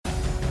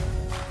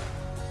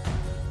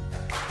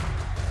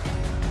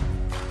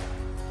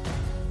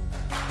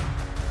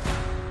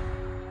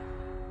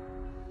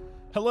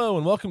Hello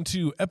and welcome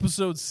to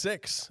episode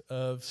 6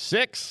 of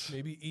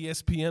maybe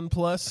ESPN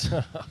Plus,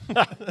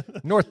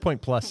 North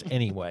Point Plus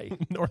anyway.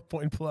 North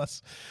Point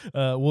Plus.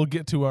 We'll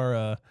get to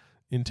our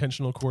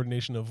intentional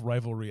coordination of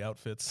rivalry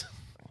outfits.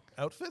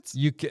 Outfits?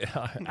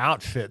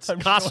 Outfits,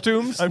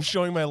 costumes. I'm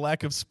showing my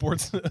lack of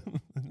sports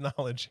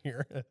knowledge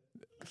here.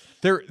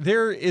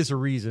 There is a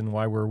reason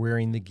why we're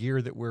wearing the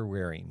gear that we're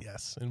wearing.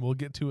 Yes, and we'll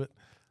get to it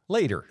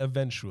later.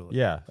 Eventually.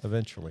 Yeah,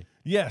 eventually.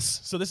 Yes.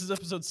 So this is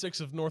episode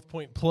 6 of North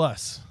Point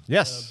Plus.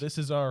 Yes. This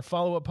is our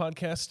follow-up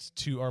podcast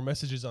to our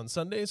messages on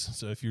Sundays.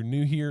 So if you're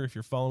new here, if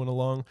you're following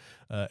along,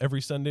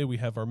 every Sunday we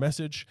have our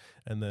message,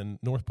 and then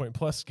North Point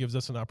Plus gives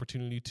us an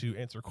opportunity to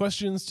answer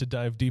questions, to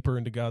dive deeper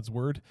into God's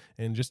Word,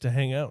 and just to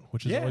hang out,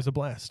 which is always a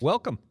blast.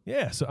 Welcome.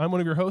 Yeah. So I'm one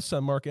of your hosts.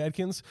 I'm Mark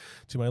Adkins.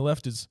 To my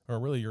left is, or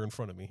really you're in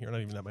front of me. You're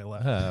not even at my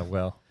left.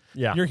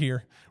 Yeah. You're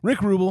here. Rick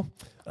Rubel.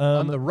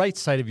 On the right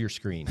side of your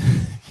screen.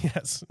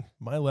 Yes.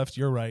 My left,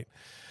 your right.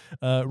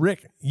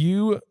 Rick,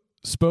 you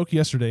spoke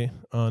yesterday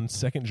on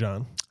 2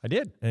 John. I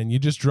did. And you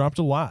just dropped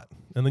a lot,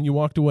 and then you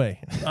walked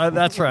away.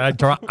 That's right.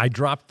 I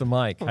dropped the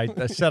mic.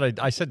 I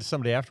said to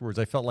somebody afterwards,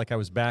 I felt like I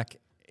was back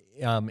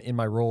in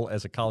my role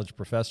as a college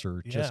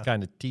professor, just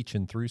kind of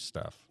teaching through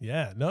stuff.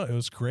 Yeah, no, it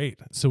was great.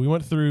 So we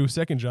went through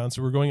 2 John,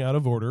 so we're going out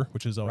of order,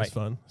 which is always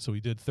fun. So we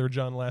did 3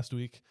 John last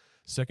week,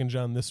 2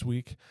 John this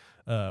week.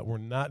 We're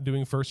not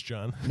doing 1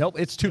 John. Nope,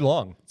 it's too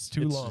long. It's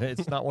too long.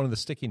 It's not one of the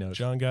sticky notes.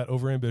 John got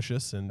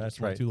overambitious and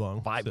that's went too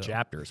long. 5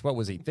 chapters. What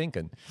was he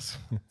thinking?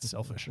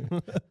 Selfish.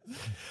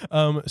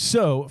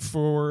 So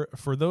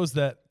for those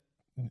that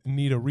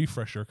need a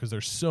refresher, because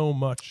there's so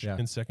much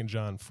in 2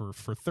 John for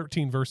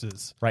 13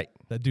 verses. Right.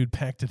 That dude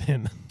packed it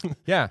in.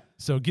 Yeah.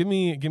 So give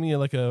me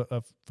like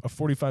a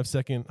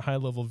 45-second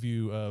high-level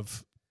view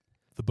of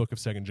the book of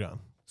 2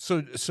 John.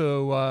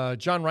 So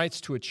John writes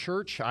to a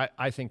church,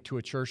 I think to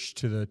a church,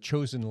 to the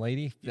chosen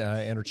lady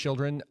and her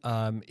children.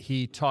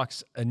 He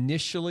talks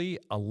initially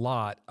a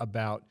lot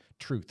about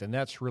truth, and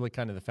that's really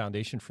kind of the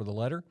foundation for the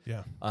letter.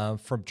 Yeah.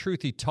 From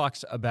truth, he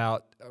talks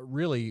about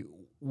really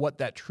what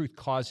that truth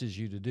causes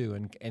you to do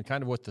and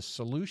kind of what the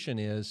solution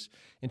is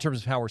in terms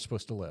of how we're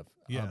supposed to live.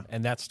 Yeah.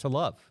 And that's to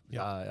love,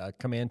 a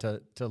command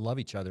to love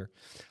each other.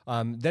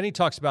 Then he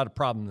talks about a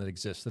problem that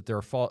exists,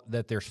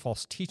 that there's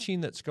false teaching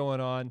that's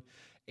going on.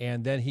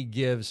 And then he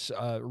gives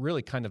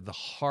really kind of the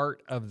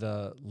heart of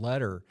the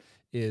letter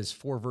is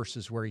 4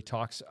 verses where he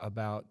talks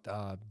about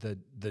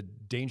the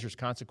dangerous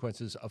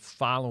consequences of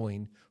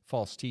following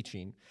false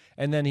teaching.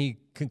 And then he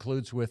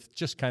concludes with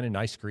just kind of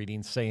nice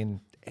greetings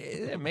saying,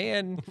 hey,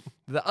 man,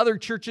 the other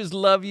churches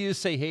love you,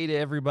 say hey to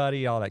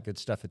everybody, all that good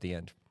stuff at the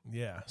end.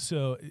 Yeah.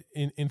 So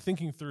in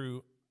thinking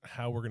through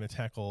how we're going to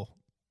tackle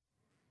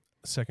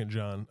 2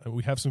 John,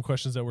 we have some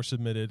questions that were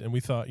submitted, and we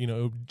thought, it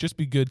would just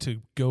be good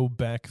to go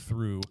back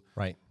through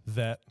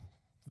that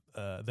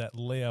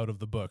layout of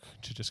the book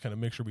to just kind of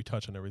make sure we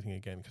touch on everything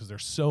again, because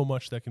there's so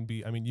much that can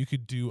be. I mean, you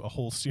could do a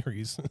whole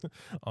series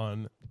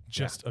on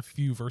just a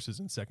few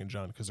verses in 2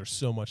 John because there's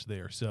so much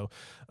there. So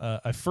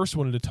I first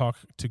wanted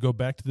to go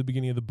back to the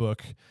beginning of the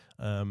book.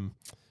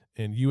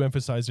 And you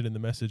emphasized it in the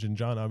message, and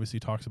John obviously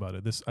talks about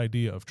it, this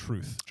idea of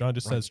truth. John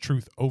just says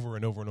truth over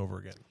and over and over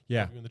again.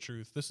 Yeah. The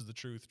truth, this is the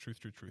truth.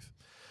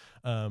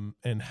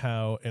 And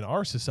how in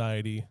our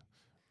society,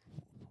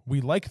 we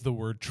like the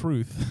word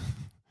truth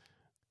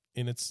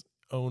in its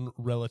own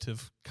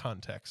relative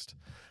context.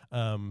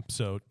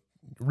 So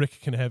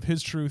Rick can have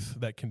his truth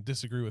that can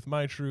disagree with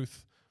my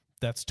truth.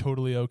 That's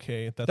totally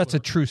okay. That's a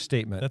true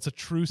statement. That's a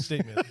true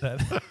statement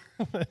that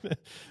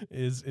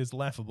is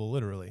laughable,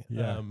 literally.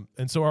 Yeah.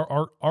 And so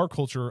our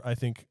culture, I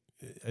think,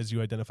 as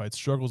you identified,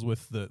 struggles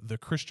with the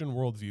Christian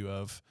worldview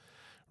of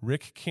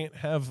Rick can't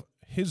have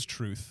his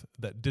truth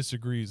that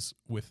disagrees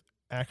with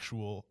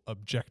actual,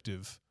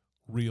 objective,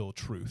 real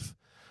truth.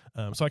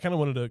 So I kind of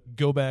wanted to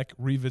go back,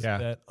 revisit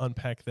that,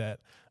 unpack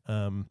that,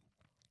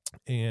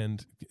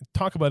 and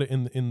talk about it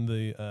in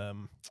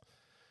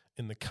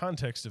the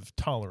context of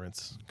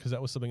tolerance, because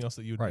that was something else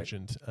that you had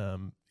mentioned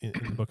in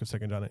the book of 2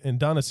 John. And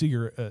Donna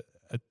Seeger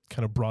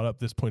kind of brought up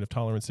this point of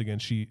tolerance again.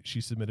 She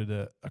submitted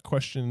a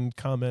question,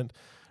 comment,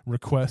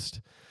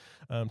 request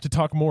to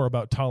talk more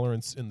about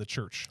tolerance in the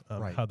church,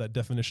 how that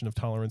definition of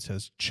tolerance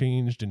has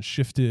changed and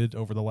shifted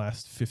over the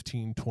last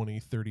 15, 20,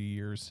 30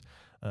 years.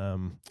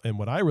 And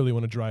what I really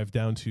want to drive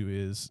down to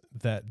is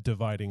that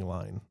dividing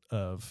line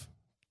of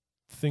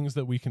things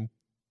that we can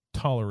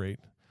tolerate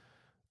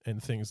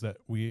and things that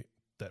we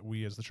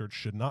as the church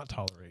should not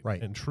tolerate. Right.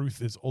 And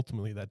truth is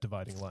ultimately that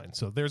dividing line.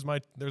 So there's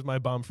my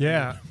bomb for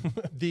you.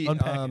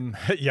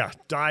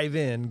 Dive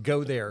in,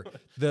 go there.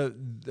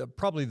 The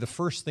probably the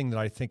first thing that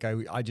I think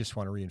I just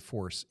want to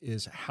reinforce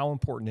is how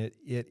important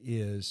it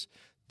is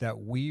that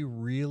we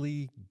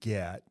really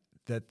get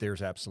that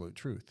there's absolute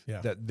truth.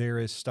 Yeah. That there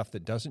is stuff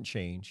that doesn't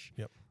change.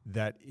 Yep.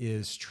 That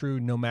is true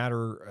no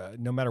matter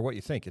what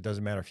you think. It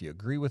doesn't matter if you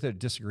agree with it,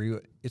 disagree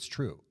with it. It's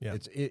true. Yeah.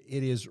 It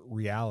is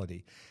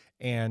reality.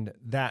 And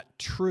that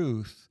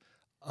truth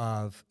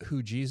of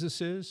who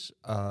Jesus is,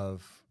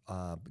 of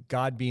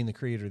God being the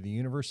creator of the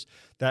universe,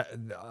 that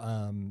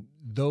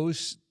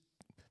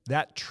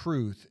that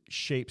truth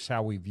shapes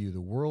how we view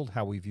the world,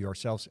 how we view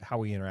ourselves, how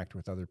we interact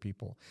with other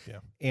people. Yeah.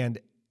 And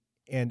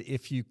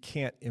if you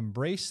can't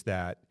embrace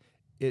that,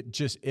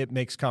 it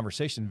makes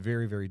conversation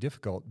very, very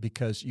difficult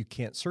because you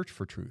can't search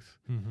for truth.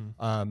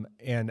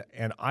 And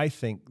I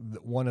think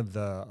that one of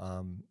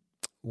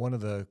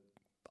the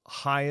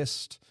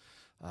highest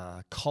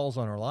calls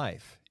on our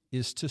life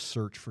is to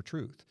search for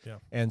truth. Yeah.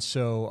 And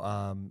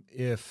so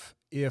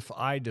if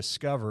I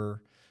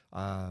discover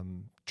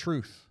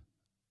truth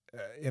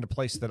in a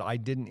place that I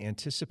didn't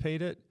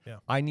anticipate it, Yeah.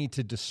 I need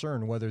to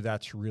discern whether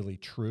that's really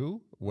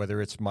true,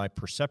 whether it's my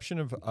perception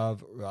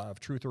of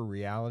truth or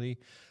reality.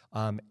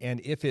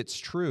 And if it's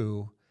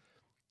true,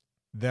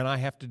 then I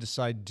have to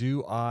decide,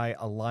 do I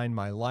align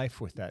my life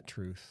with that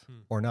truth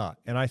or not?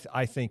 And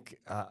I think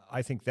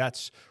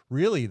that's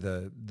really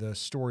the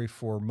story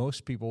for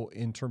most people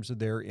in terms of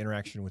their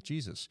interaction with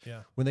Jesus.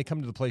 Yeah. When they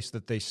come to the place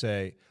that they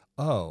say,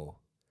 oh,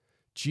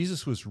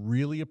 Jesus was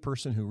really a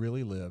person who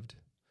really lived,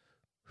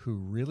 who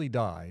really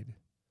died,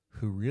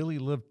 who really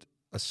lived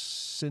a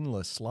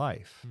sinless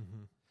life,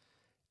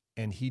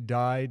 and he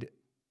died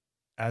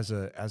as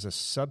a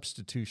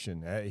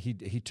substitution.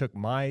 He took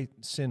my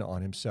sin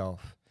on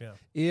himself. Yeah.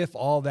 If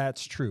all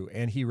that's true,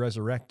 and he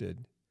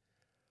resurrected,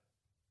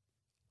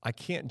 I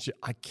can't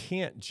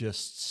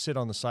just sit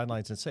on the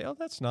sidelines and say, "Oh,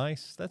 that's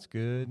nice, that's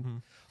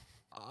good."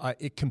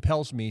 It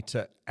compels me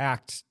to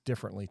act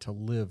differently, to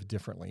live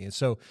differently, and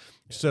so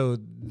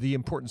the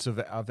importance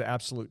of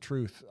absolute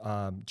truth.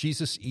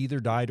 Jesus either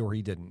died or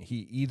he didn't.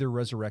 He either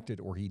resurrected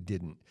or he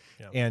didn't.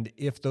 Yeah. And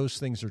if those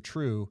things are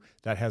true,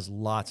 that has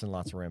lots and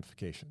lots of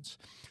ramifications.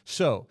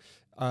 So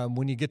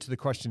when you get to the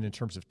question in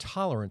terms of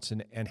tolerance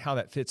and how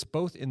that fits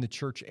both in the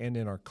church and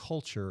in our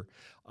culture,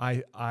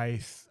 I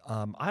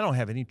don't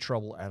have any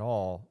trouble at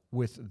all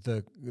with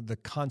the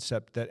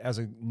concept that as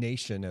a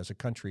nation, as a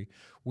country,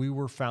 we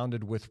were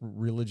founded with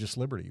religious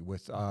liberty,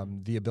 with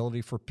the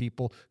ability for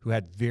people who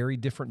had very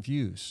different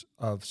views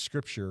of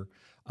Scripture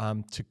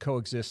to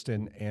coexist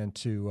and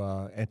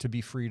to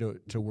be free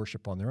to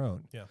worship on their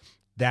own. Yeah.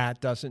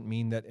 That doesn't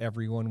mean that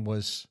everyone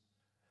was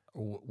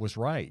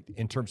right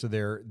in terms of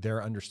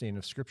their understanding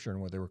of Scripture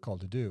and what they were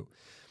called to do.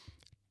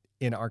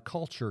 In our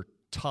culture,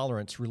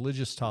 tolerance,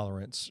 religious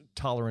tolerance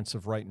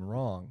of right and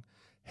wrong,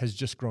 has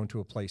just grown to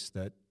a place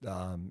that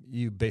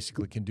you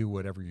basically can do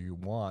whatever you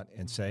want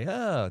and say,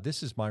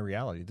 this is my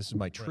reality, this is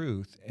my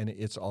truth, and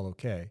it's all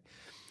okay.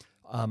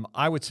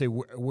 I would say,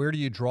 where do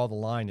you draw the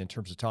line in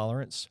terms of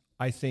tolerance?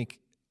 I think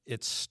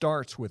it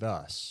starts with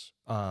us,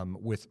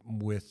 with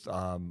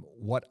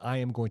what I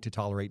am going to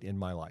tolerate in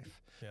my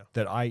life. Yeah.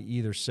 That I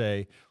either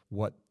say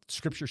what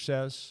Scripture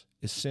says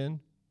is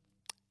sin,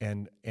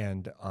 and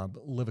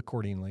live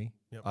accordingly.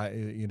 Yep.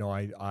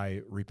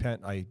 I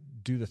repent. I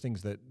do the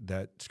things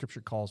that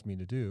Scripture calls me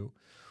to do,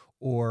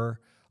 or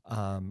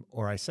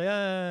I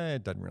say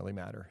it doesn't really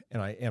matter,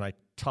 and I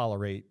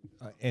tolerate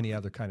any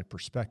other kind of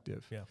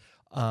perspective.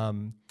 Yeah.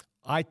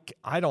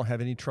 I don't have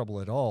any trouble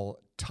at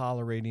all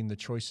tolerating the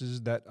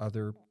choices that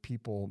other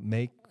people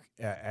make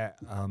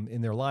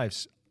in their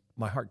lives.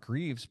 My heart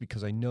grieves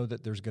because I know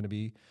that there's going to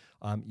be,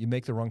 you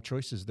make the wrong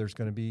choices, there's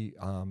going to be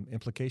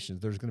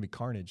implications. There's going to be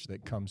carnage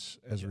that comes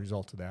as a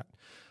result of that.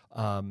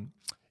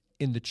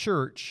 In the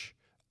church,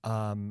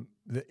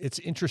 it's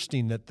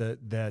interesting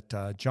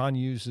that John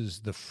uses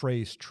the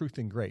phrase truth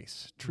and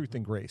grace,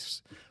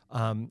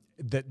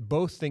 that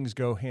both things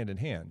go hand in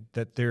hand,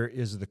 that there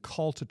is the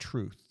call to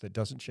truth that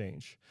doesn't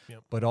change,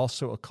 but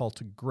also a call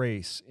to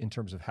grace in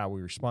terms of how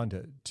we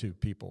respond to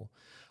people.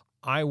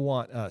 I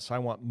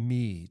want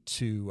me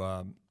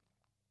to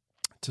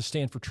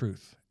stand for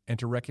truth and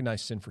to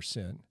recognize sin for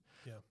sin.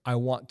 Yeah. I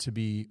want to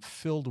be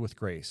filled with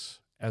grace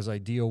as I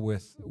deal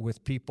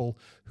with people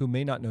who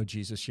may not know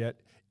Jesus yet.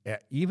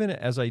 Even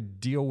as I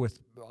deal with,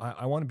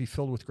 I want to be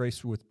filled with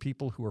grace with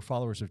people who are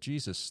followers of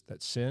Jesus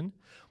that sin,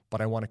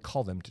 but I want to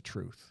call them to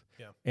truth.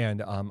 Yeah.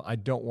 And I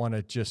don't want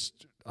to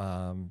just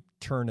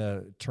turn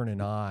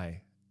an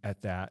eye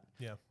at that,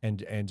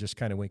 and just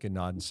kind of wink and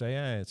nod and say,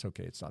 it's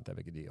okay, it's not that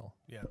big a deal.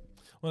 Yeah.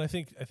 Well, I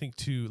think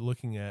too,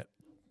 looking at,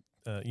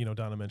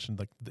 Donna mentioned,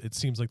 like, it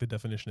seems like the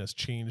definition has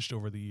changed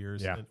over the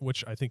years,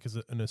 which I think is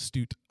an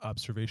astute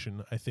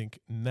observation. I think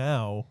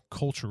now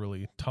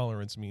culturally,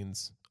 tolerance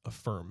means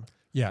affirm.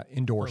 Yeah,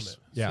 endorse.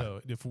 Yeah.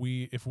 So if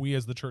we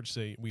as the church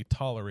say we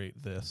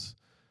tolerate this,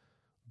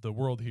 the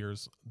world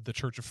hears, the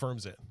church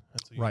affirms it.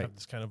 And so you have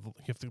this kind of, you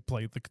have to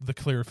play the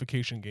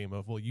clarification game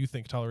of, well, you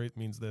think tolerate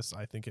means this,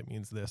 I think it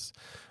means this.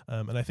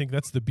 And I think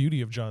that's the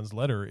beauty of John's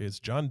letter, is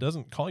John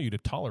doesn't call you to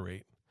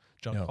tolerate.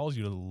 John calls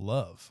you to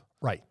love.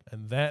 Right.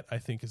 And that, I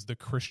think, is the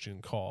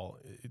Christian call.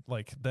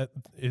 That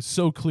is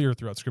so clear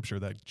throughout Scripture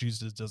that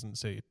Jesus doesn't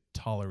say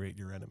tolerate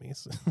your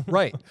enemies.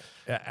 Right.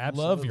 Yeah,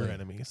 absolutely. Love your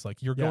enemies.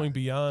 Like, you're going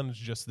beyond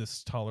just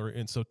this tolerance.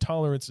 And so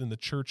tolerance in the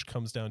church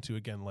comes down to,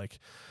 again, like,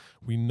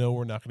 we know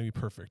we're not going to be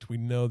perfect. We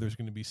know there's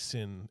going to be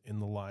sin in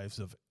the lives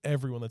of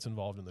everyone that's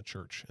involved in the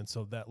church. And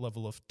so that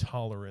level of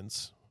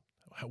tolerance,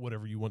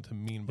 whatever you want to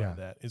mean by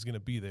that, is going to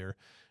be there.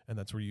 And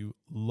that's where you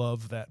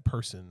love that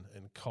person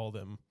and call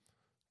them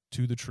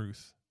to the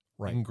truth,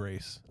 Right. in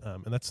grace.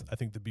 And that's, I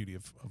think, the beauty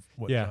of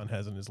what Yeah. John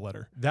has in his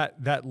letter.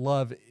 That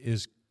love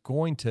is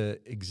going to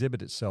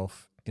exhibit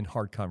itself in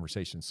hard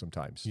conversations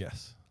sometimes.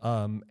 Yes.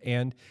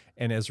 And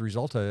as a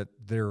result of it,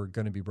 there are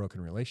going to be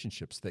broken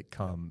relationships that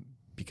come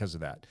because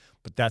of that.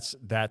 But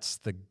that's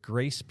the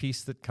grace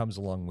piece that comes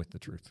along with the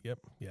truth. Yep.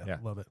 Yeah. Yeah.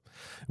 Love it.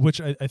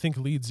 Which I think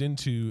leads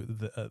into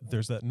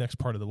there's that next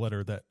part of the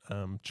letter that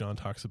John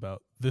talks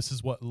about. This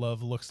is what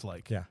love looks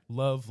like. Yeah.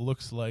 Love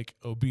looks like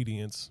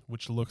obedience,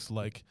 which looks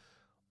like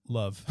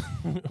love.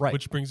 Right.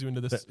 Which brings you into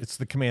this. It's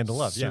the command to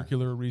love.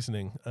 Circular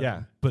reasoning.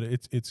 Yeah. But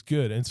it's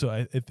good. And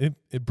so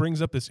it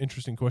brings up this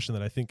interesting question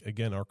that I think,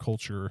 again, our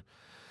culture,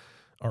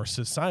 our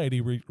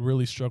society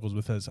really struggles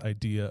with, this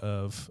idea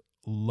of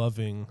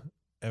loving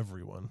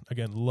everyone.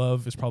 Again,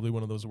 love is probably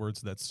one of those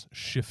words that's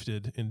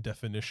shifted in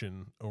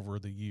definition over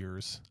the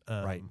years.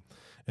 Right.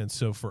 And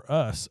so for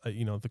us,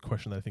 the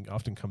question that I think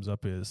often comes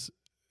up is,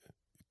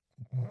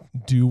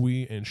 do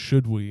we and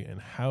should we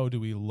and how do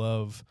we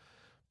love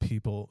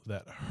people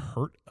that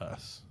hurt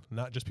us?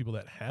 Not just people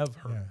that have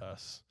hurt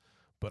us,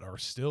 but are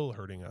still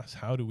hurting us.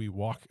 How do we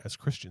walk as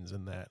Christians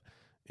in that,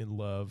 in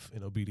love,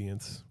 in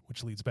obedience,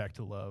 which leads back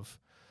to love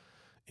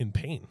in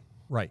pain?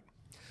 Right.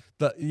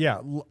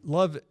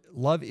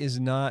 Love is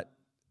not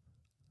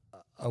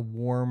a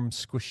warm,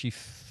 squishy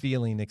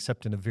feeling,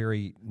 except in a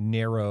very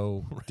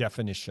narrow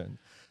definition.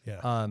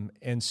 Yeah.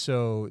 And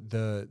so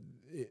the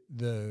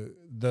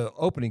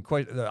opening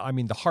question,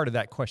 the heart of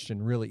that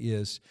question really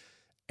is,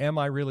 am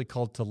I really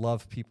called to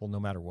love people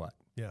no matter what?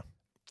 Yeah.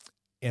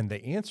 And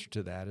the answer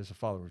to that as a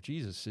follower of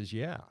Jesus is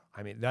yeah.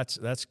 I mean,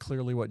 that's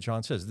clearly what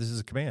John says. This is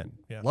a command.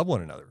 Yeah. Love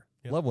one another.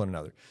 Yep. Love one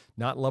another.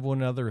 Not love one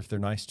another if they're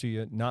nice to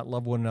you. Not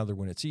love one another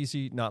when it's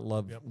easy. Not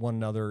love one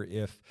another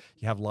if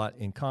you have a lot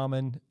in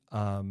common.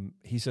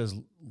 He says,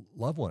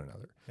 love one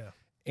another. Yeah.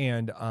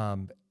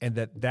 And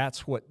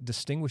that's what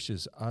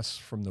distinguishes us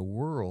from the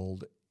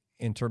world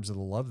in terms of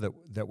the love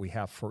that we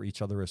have for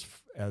each other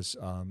as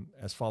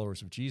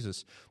followers of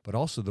Jesus, but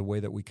also the way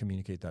that we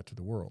communicate that to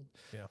the world.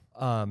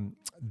 Yeah.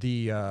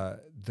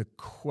 The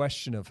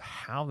question of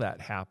how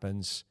that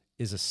happens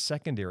is a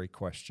secondary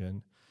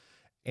question,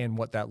 and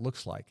what that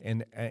looks like.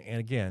 And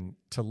again,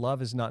 to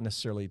love is not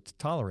necessarily to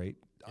tolerate.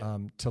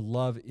 To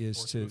love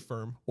is to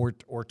affirm. Or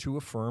to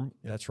affirm.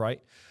 Yeah. That's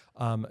right.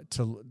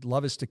 To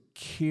love is to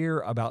care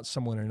about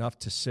someone enough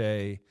to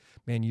say,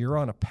 man, you're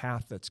on a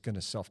path that's going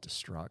to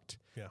self-destruct.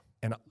 Yeah.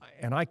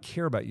 And I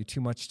care about you too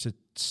much to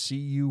see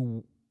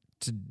you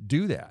to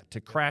do that,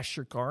 to crash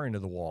your car into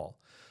the wall.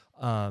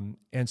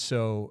 And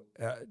so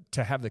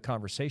to have the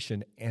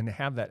conversation and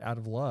have that out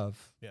of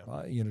love,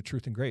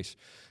 truth and grace,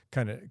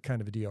 kind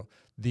of a deal.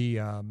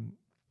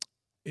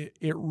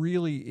 It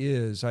really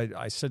is.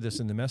 I said this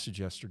in the message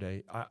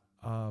yesterday.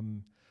 I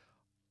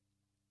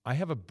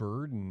have a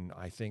burden,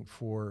 I think,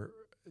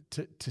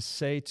 to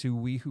say to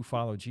we who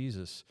follow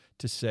Jesus,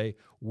 to say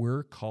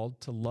we're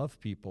called to love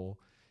people,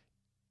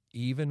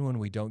 even when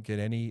we don't get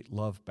any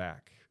love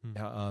back,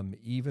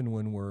 even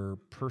when we're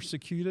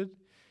persecuted,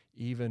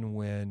 even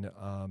when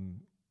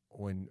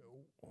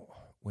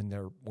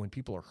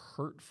people are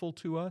hurtful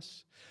to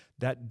us.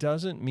 That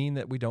doesn't mean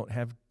that we don't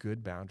have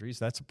good boundaries.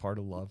 That's a part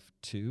of love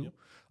too.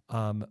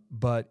 Yep.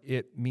 But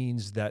it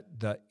means that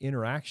the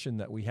interaction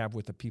that we have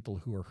with the people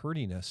who are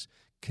hurting us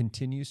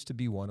continues to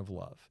be one of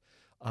love.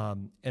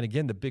 And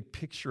again, the big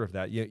picture of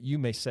that, you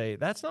may say,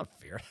 that's not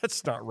fair.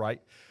 That's not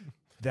right.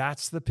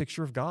 That's the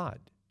picture of God.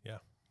 Yeah.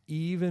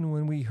 Even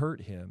when we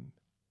hurt him,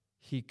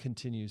 he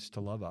continues to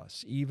love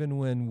us. Even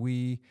when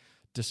we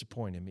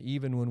disappoint him,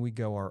 even when we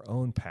go our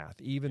own path,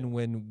 even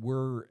when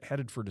we're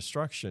headed for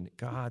destruction,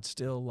 God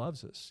still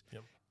loves us.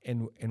 Yep.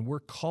 And we're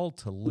called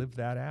to live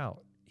that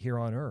out here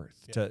on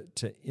earth,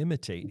 to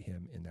imitate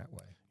him in that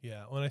way.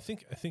 Yeah, well, and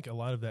I think a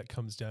lot of that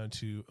comes down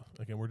to,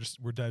 again,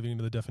 we're diving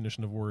into the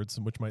definition of words,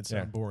 which might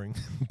sound boring,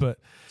 but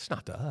it's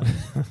not to us.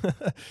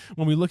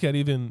 When we look at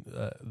even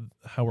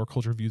how our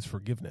culture views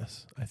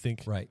forgiveness, I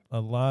think a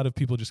lot of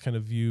people just kind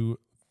of view,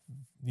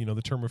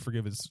 the term of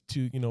forgive is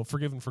to,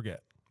 forgive and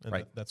forget.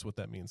 And that's what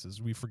that means,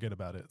 is we forget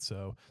about it.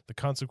 So the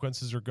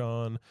consequences are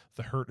gone.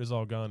 The hurt is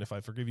all gone. If I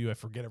forgive you, I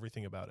forget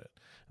everything about it.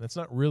 And that's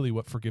not really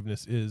what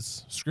forgiveness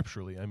is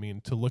scripturally. I mean,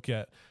 to look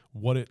at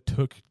what it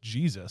took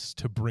Jesus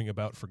to bring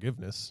about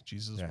forgiveness.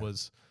 Jesus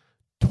was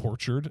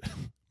tortured,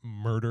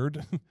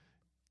 murdered,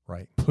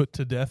 put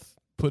to death,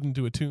 put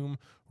into a tomb,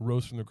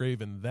 rose from the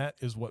grave. And that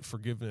is what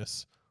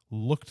forgiveness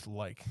looked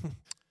like.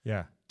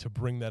 To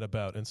bring that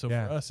about. And so for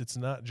us, it's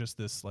not just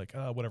this like,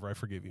 whatever, I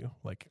forgive you.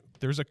 Like,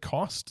 there's a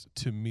cost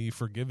to me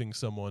forgiving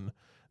someone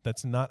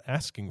that's not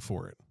asking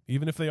for it.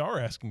 Even if they are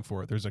asking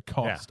for it, there's a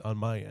cost on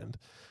my end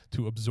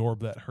to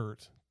absorb that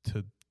hurt,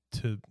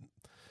 to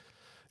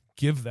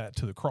give that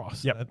to the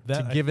cross.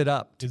 To give it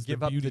up, to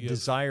give up the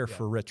desire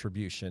for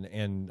retribution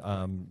and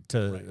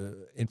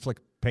to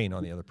inflict pain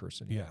on the other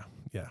person.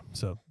 Yeah.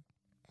 So,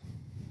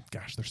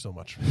 gosh, there's so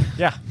much.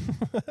 Yeah.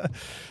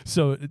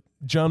 So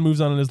John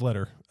moves on in his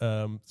letter.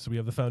 So we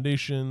have the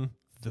foundation,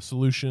 the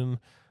solution,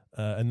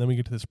 and then we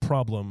get to this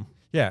problem.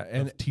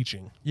 of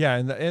teaching. Yeah,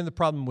 and the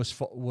problem was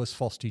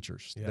false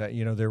teachers. Yeah.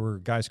 That there were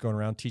guys going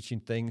around teaching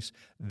things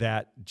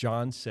that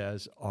John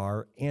says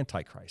are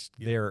antichrist.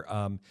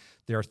 Yeah.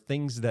 There are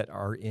things that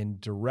are in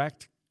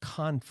direct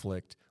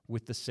conflict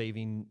with the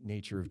saving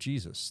nature of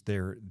Jesus.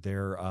 They're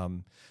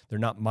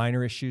not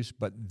minor issues,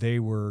 but they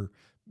were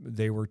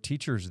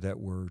teachers that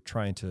were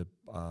trying to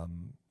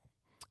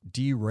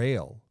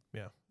derail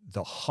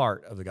the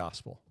heart of the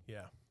gospel.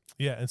 Yeah.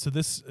 Yeah, and so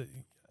this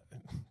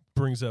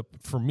brings up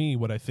for me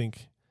what I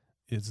think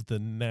is the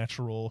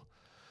natural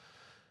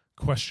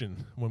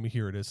question when we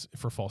hear it is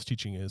for false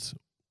teaching is,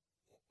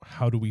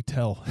 how do we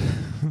tell?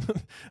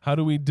 how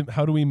do we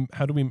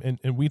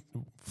and we,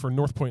 for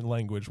North Point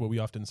language, what we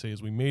often say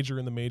is we major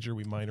in the major,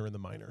 we minor in the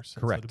minors.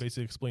 And Correct. so to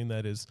basically explain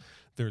that is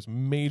there's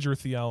major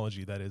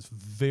theology that is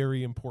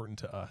very important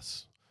to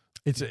us.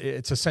 It's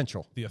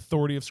essential. The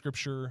authority of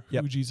Scripture, who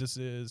Yep. Jesus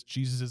is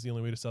the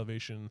only way to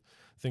salvation,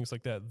 things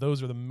like that.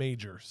 Those are the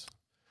majors.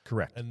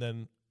 Correct. And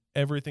then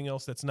everything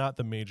else that's not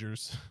the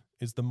majors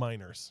is the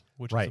minors,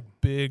 which Right. is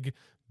a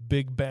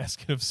big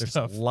basket of There's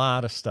stuff. a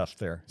lot of stuff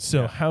there.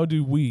 So Yeah. how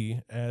do we,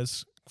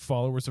 as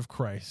followers of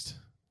Christ,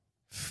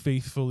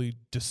 faithfully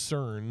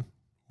discern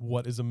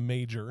what is a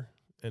major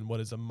and what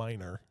is a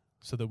minor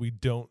so that we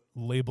don't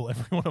label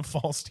everyone a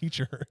false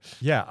teacher?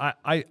 Yeah,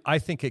 I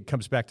think it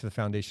comes back to the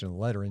foundation of the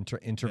letter in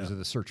terms Yeah. of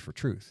the search for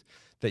truth,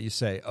 that you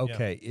say,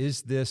 okay,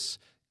 is this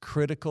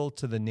critical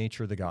to the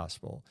nature of the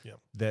gospel, Yeah.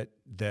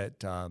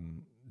 that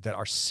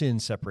our sin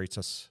separates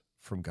us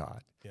from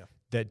God, Yeah.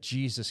 that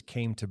Jesus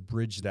came to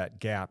bridge that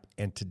gap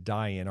and to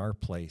die in our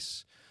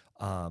place,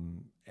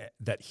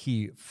 that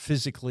he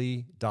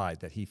physically died,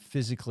 that he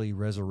physically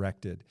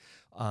resurrected,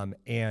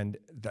 and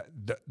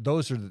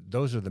those are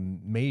the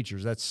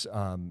majors. That's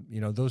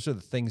those are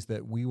the things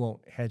that we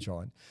won't hedge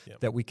on,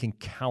 that we can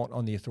count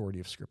on the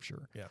authority of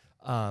Scripture.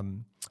 Yeah.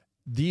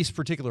 These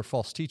particular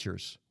false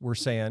teachers were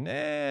saying,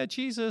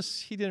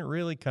 Jesus, he didn't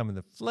really come in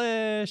the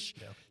flesh.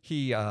 Yeah.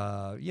 He,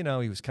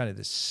 he was kind of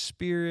the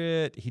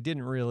spirit. He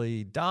didn't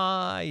really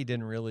die. He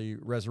didn't really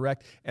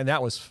resurrect. And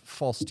that was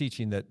false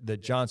teaching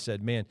that John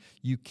said, man,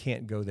 you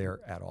can't go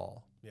there at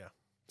all. Yeah.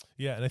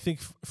 Yeah, and I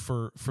think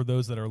for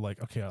those that are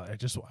like, okay,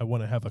 I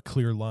want to have a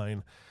clear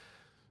line.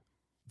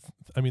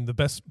 I mean, the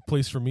best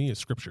place for me is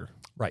Scripture.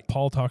 Right.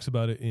 Paul talks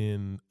about it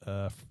in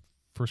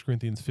 1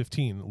 Corinthians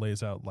 15,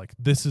 lays out like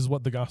this is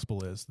what the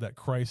gospel is, that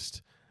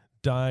Christ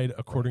died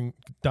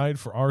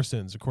for our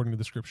sins according to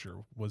the Scripture,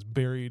 was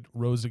buried,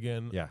 rose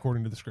again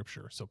according to the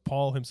Scripture. So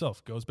Paul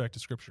himself goes back to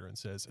Scripture and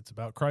says it's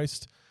about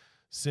Christ,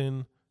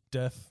 sin,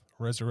 death,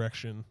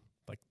 resurrection,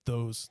 like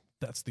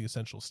that's the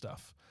essential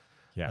stuff.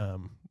 Yeah.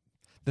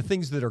 The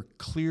things that are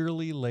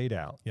clearly laid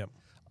out. Yep.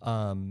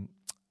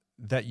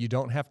 That you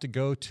don't have to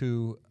go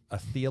to a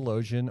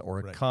theologian or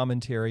a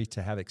commentary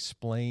to have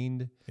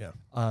explained,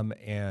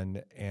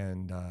 and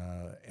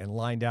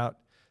lined out.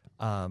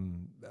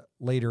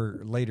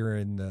 Later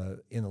in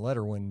the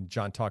letter when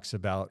John talks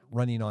about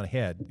running on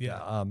ahead.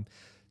 Yeah.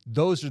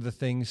 Those are the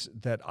things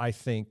that I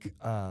think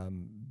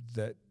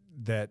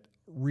that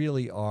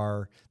really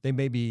are. They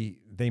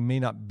may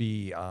not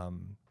be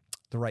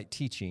the right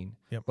teaching,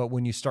 but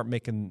when you start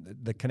making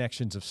the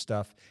connections of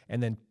stuff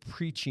and then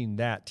teaching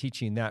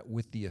that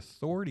with the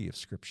authority of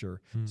Scripture,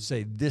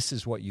 say this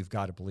is what you've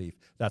got to believe,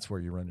 that's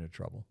where you run into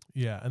trouble.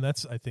 Yeah, and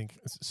that's, I think,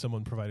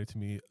 someone provided to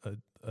me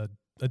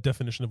a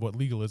definition of what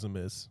legalism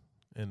is.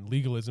 And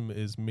legalism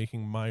is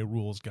making my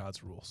rules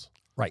God's rules.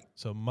 Right.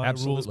 So my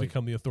rules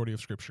become the authority of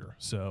Scripture.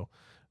 So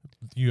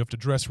you have to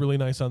dress really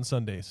nice on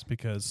Sundays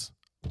because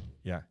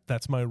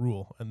that's my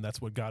rule and that's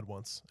what God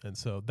wants. And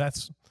so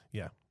that's,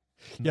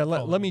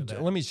 let me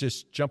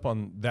just jump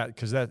on that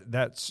because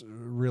that's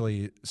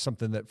really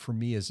something that for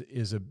me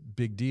is a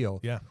big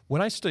deal. Yeah.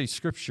 When I study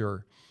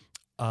Scripture,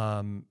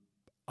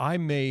 I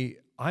may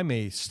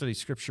study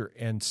Scripture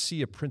and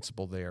see a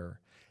principle there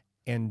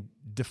and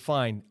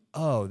define,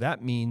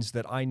 that means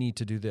that I need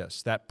to do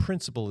this. That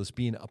principle is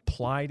being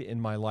applied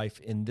in my life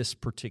in this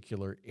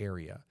particular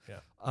area. Yeah.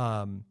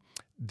 I'm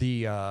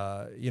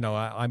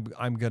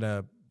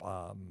gonna.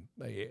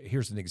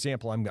 Here's an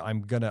example.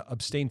 I'm gonna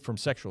abstain from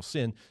sexual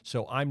sin.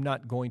 So I'm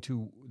not going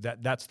to.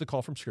 That's the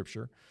call from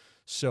Scripture.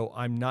 So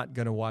I'm not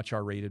going to watch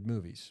R-rated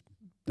movies.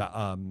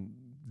 That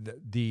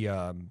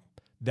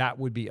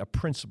would be a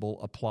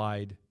principle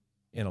applied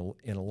in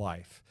a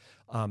life.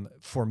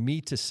 For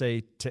me to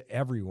say to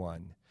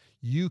everyone,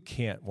 you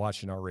can't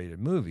watch an R-rated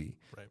movie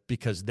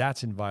because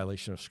that's in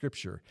violation of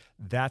Scripture.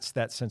 That's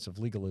that sense of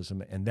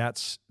legalism, and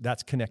that's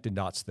connected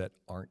dots that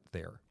aren't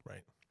there.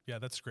 Right. Yeah,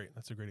 that's great.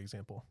 That's a great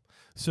example.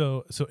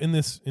 So in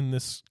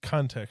this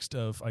context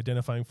of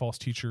identifying false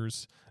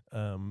teachers,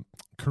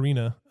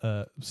 Karina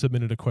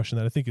submitted a question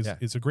that I think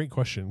is a great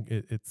question.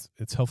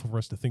 It's helpful for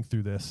us to think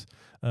through this,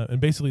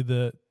 and basically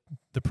the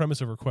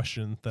premise of her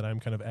question that I'm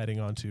kind of adding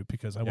on to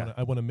because I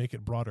want to make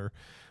it broader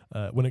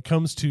when it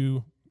comes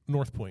to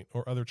North Point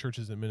or other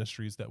churches and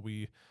ministries that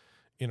we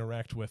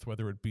interact with,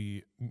 whether it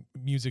be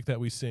music that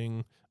we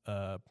sing,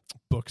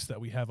 books that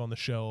we have on the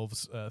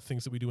shelves,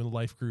 things that we do in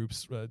life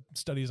groups,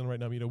 studies on Right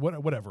Now,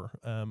 whatever.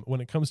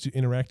 When it comes to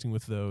interacting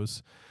with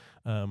those,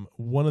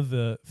 one of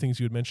the things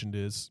you had mentioned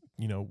is,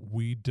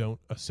 we don't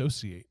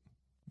associate.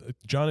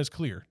 John is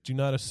clear. Do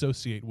not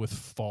associate with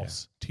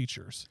false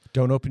teachers.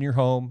 Don't open your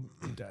home.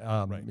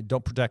 Right.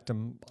 Don't protect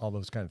them, all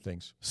those kind of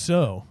things.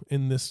 So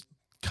in this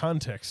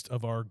context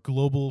of our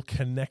global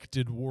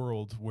connected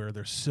world where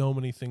there's so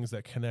many things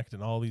that connect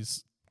and all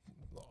these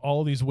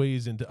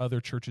ways into other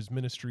churches'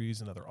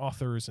 ministries and other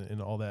authors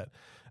and all that,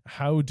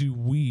 how do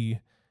we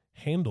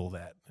handle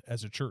that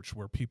as a church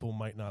where people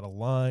might not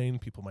align,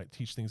 people might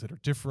teach things that are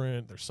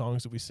different, there's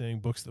songs that we sing,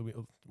 books that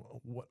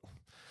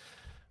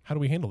how do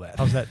we handle that?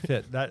 How's that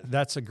fit?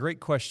 That's a great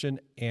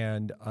question,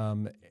 and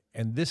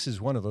this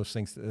is one of those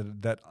things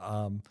that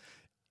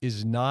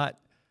is not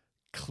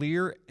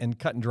clear and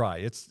cut and dry.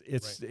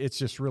 It's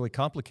just really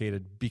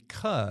complicated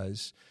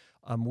because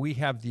we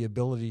have the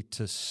ability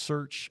to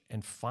search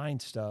and find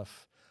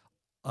stuff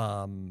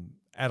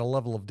at a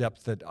level of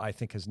depth that I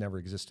think has never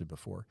existed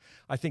before.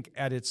 I think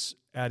at its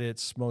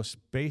most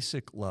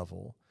basic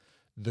level,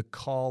 the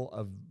call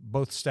of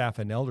both staff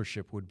and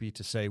eldership would be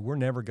to say, we're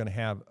never going to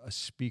have a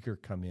speaker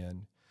come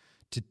in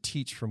to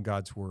teach from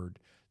God's word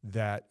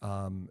that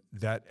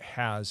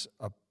has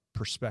a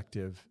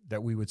perspective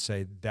that we would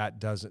say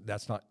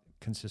that's not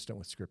consistent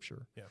with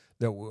Scripture. Yeah.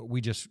 That we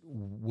just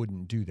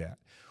wouldn't do that.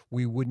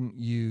 We wouldn't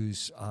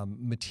use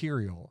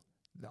material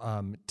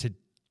to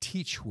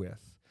teach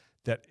with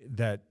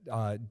that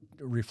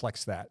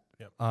reflects that.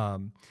 Yep.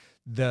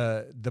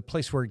 The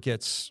place where it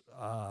gets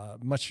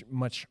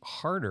much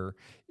harder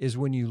is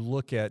when you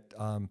look at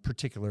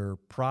particular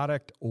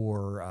product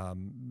or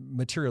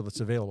material that's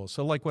available.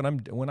 So, like when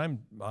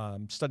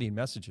I'm studying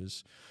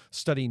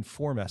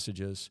for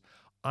messages,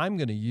 I'm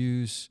going to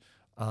use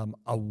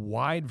a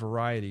wide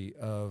variety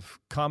of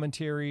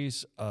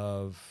commentaries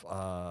of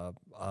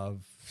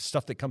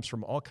stuff that comes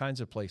from all kinds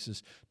of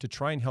places to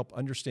try and help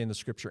understand the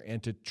Scripture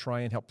and to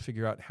try and help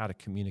figure out how to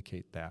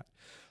communicate that.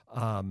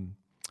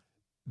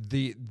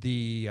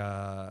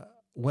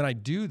 When I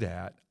do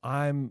that,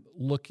 I'm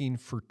looking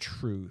for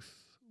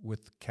truth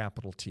with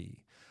capital T,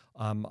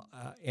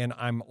 and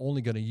I'm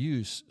only going to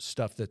use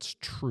stuff that's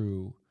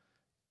true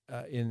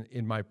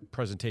in my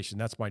presentation.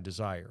 That's my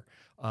desire,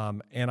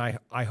 and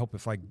I hope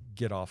if I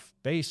get off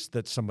base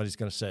that somebody's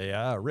going to say,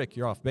 Rick,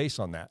 you're off base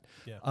on that.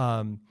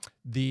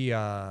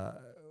 Yeah.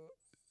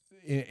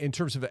 In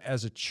terms of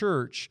as a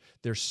church,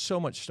 there's so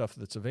much stuff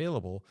that's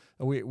available.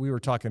 We were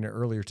talking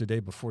earlier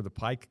today before the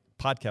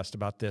podcast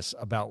about this,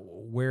 about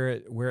where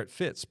it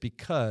fits,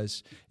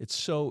 because it's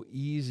so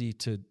easy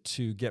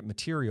to get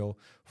material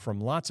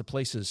from lots of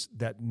places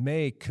that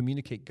may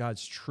communicate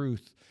God's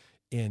truth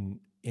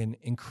in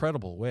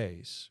incredible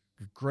ways.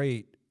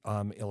 Great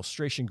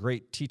illustration,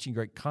 great teaching,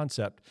 great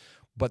concept,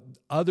 but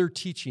other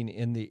teaching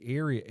in the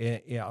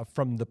area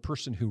from the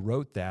person who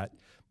wrote that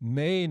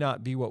may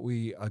not be what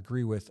we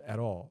agree with at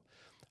all.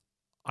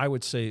 I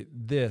would say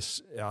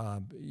this,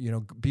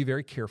 be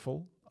very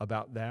careful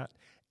about that,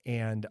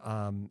 and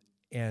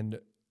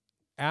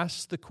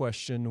ask the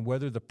question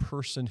whether the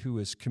person who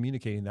is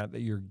communicating that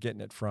you're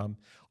getting it from,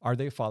 are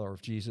they a follower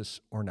of Jesus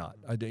or not?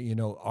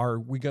 Are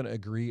we going to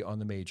agree on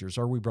the majors?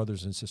 Are we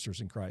brothers and sisters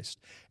in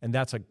Christ? And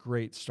that's a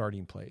great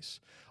starting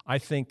place. I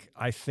think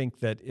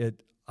that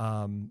it.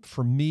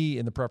 For me,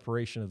 in the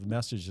preparation of the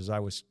message, as I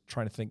was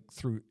trying to think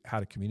through how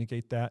to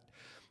communicate that,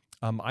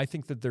 I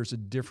think that there's a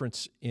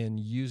difference in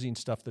using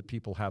stuff that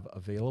people have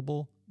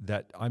available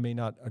that I may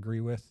not agree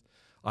with.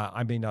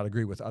 I may not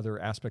agree with other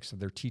aspects of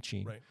their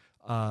teaching, right.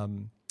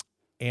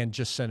 And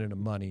just sending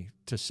them money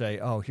to say,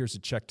 "Oh, here's a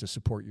check to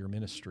support your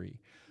ministry."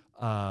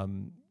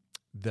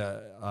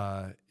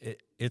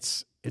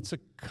 It's a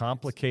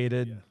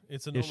complicated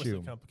it's enormously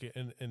issue.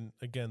 Complicated, and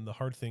again, the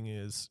hard thing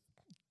is,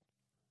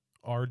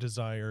 our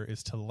desire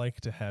is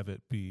to have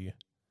it be,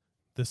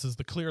 this is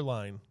the clear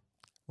line.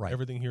 Right.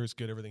 Everything here is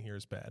good, everything here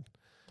is bad.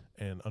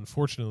 And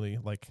unfortunately,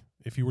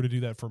 if you were to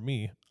do that for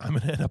me, I'm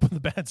going to end up on the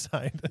bad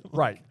side.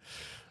 Right.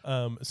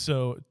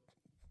 So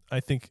I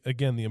think,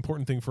 again, the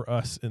important thing for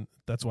us, and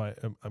that's why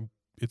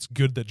it's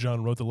good that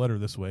John wrote the letter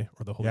this way,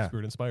 or the Holy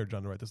Spirit inspired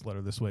John to write this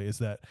letter this way, is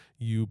that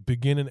you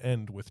begin and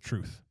end with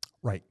truth.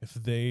 Right. If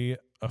they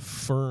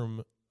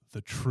affirm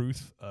the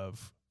truth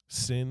of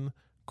sin,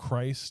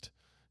 Christ,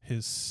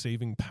 His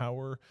saving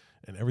power,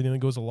 and everything that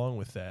goes along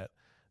with that,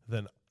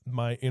 then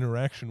my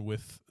interaction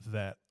with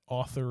that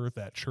author,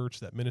 that church,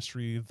 that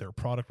ministry, their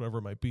product, whatever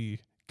it might be,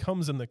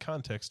 comes in the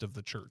context of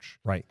the church.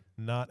 Right.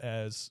 Not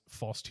as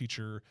false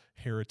teacher,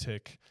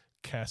 heretic,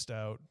 cast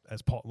out,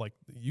 as Paul.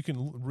 You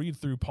can read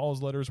through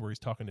Paul's letters where he's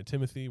talking to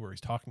Timothy, where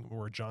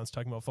John's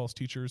talking about false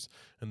teachers,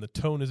 and the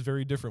tone is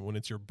very different when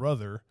it's your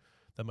brother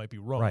that might be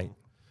wrong. Right.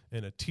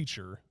 And a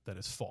teacher that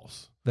is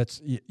false.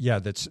 That's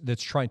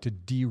trying to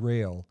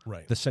derail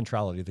the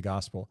centrality of the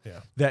gospel. Yeah.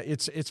 That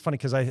it's funny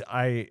because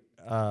we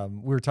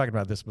were talking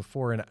about this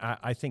before, and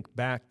I think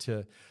back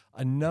to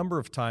a number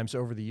of times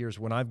over the years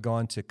when I've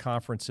gone to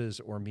conferences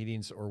or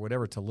meetings or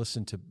whatever to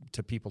listen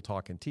to people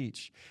talk and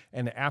teach,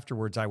 and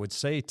afterwards I would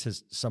say to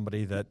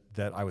somebody that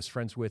I was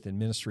friends with in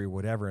ministry or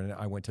whatever, and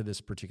I went to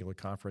this particular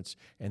conference,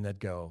 and they'd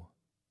go,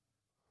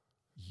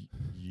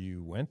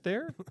 "You went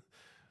there?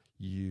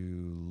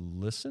 You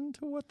listened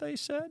to what they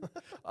said?"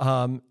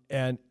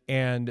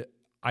 And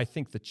I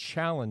think the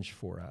challenge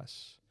for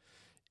us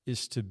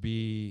is to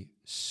be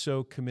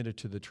so committed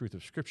to the truth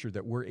of Scripture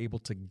that we're able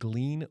to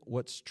glean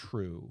what's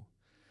true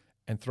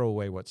and throw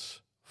away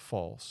what's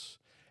false,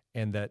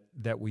 and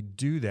that we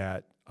do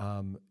that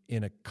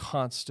in a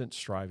constant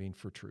striving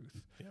for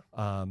truth. Yeah.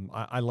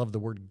 I love the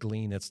word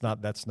glean. That's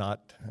not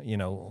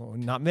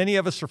not many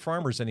of us are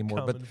farmers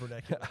anymore,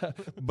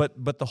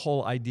 but the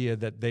whole idea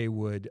that they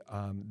would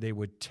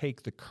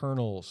take the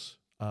kernels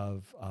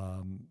of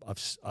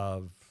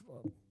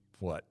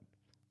what?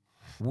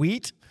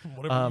 Wheat.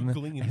 Whatever you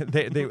glean.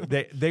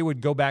 They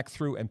would go back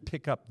through and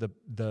pick up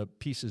the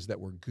pieces that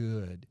were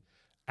good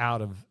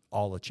out of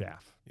all the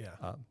chaff.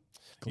 Yeah.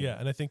 Yeah,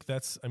 and I think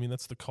that's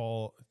the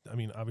call. I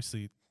mean,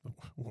 obviously,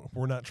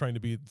 we're not trying to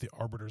be the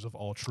arbiters of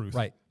all truth.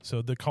 Right.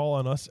 So the call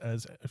on us,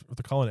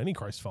 the call on any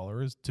Christ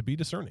follower, is to be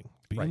discerning,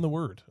 be in the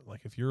Word.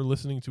 Like if you're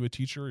listening to a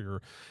teacher,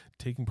 you're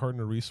taking part in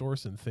a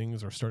resource, and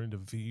things are starting to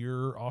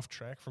veer off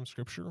track from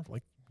Scripture,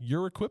 like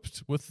you're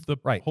equipped with the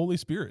Holy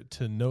Spirit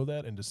to know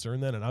that and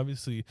discern that. And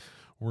obviously,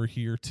 we're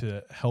here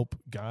to help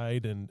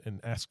guide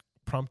and ask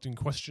prompting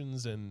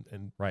questions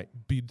and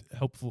be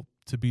helpful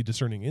to be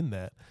discerning in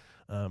that.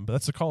 But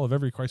that's the call of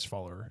every Christ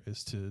follower,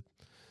 is to,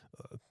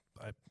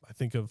 I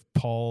think of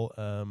Paul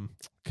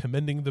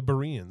commending the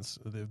Bereans,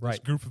 this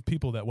group of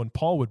people that when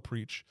Paul would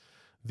preach,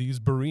 these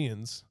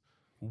Bereans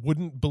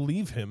wouldn't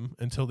believe him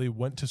until they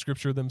went to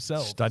Scripture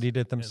themselves. Studied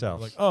it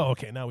themselves. Like, oh,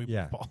 okay, now we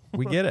believe Paul.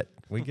 We get it.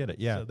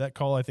 Yeah. So that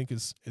call, I think,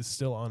 is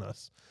still on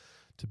us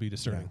to be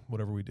discerning,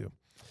 whatever we do.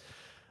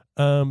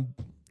 The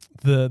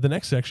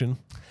next section,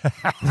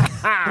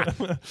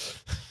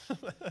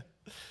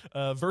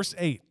 verse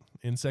 8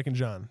 in 2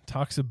 John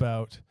talks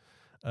about,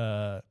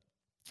 the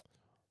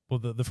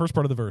first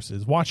part of the verse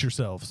is, "Watch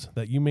yourselves,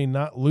 that you may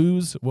not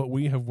lose what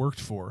we have worked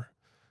for."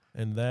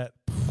 And that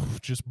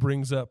just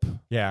brings up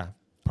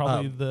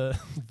probably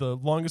the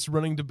longest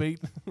running debate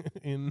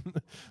in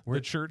the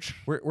church.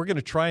 We're going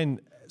to try and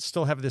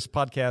still have this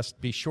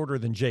podcast be shorter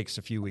than Jake's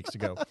a few weeks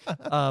ago.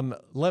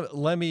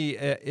 Let me,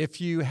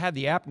 if you had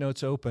the app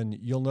notes open,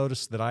 you'll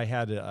notice that I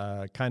had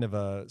a kind of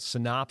a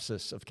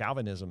synopsis of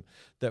Calvinism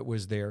that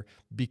was there,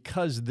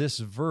 because this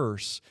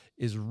verse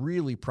is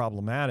really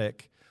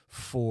problematic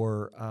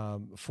for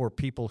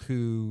people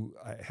who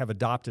have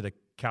adopted a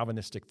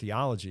Calvinistic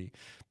theology,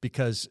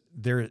 because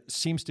there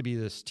seems to be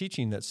this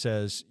teaching that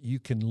says you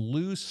can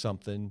lose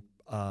something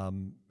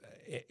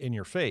in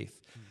your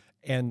faith,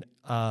 and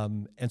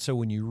so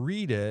when you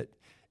read it,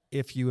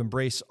 if you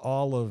embrace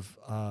all of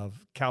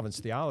Calvin's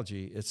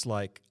theology, it's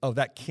like, oh,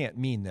 that can't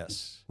mean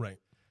this, right?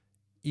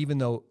 Even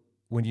though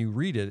when you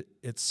read it,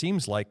 it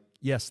seems like,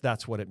 yes,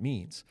 that's what it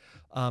means.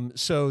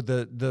 So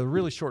the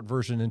really short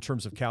version in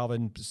terms of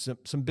Calvin,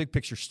 some big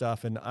picture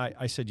stuff. And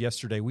I said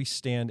yesterday, we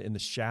stand in the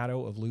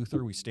shadow of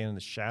Luther. We stand in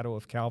the shadow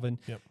of Calvin.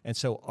 Yep. And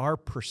so our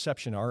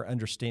perception, our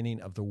understanding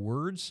of the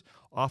words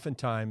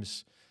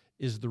oftentimes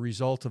is the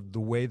result of the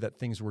way that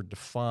things were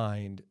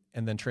defined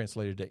and then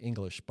translated to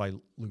English by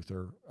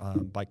Luther,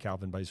 by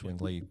Calvin, by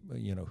Zwingli,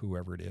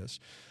 whoever it is.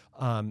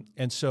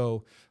 And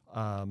so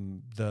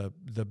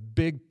the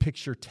big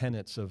picture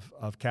tenets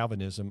of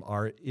Calvinism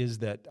is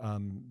that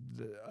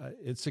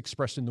it's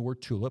expressed in the word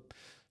tulip.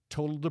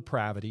 Total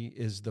depravity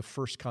is the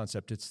first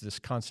concept. It's this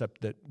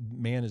concept that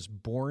man is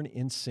born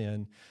in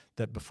sin,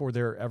 that before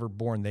they're ever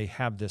born, they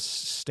have this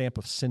stamp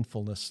of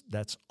sinfulness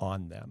that's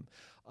on them.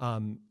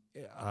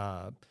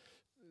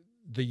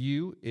 The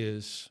U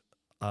is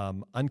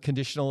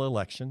unconditional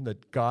election,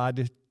 that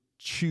God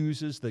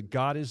chooses, that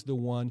God is the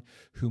one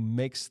who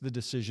makes the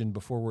decision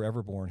before we're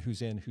ever born,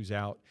 who's in, who's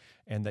out,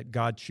 and that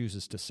God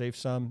chooses to save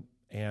some,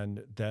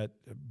 and that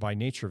by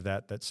nature of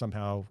that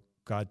somehow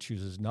God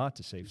chooses not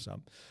to save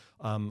some.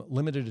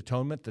 Limited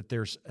atonement, that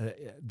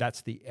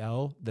that's the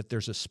L, that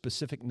there's a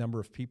specific number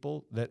of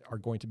people that are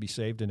going to be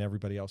saved and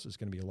everybody else is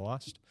going to be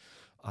lost.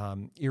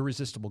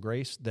 Irresistible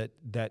grace,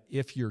 that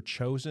if you're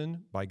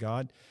chosen by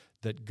God,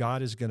 that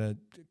God is going to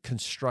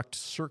construct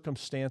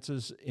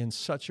circumstances in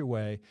such a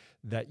way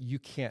that you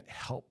can't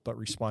help but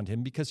respond to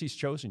Him because He's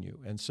chosen you,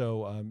 and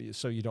so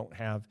you don't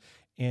have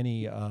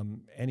any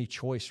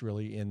choice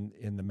really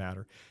in the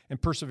matter. And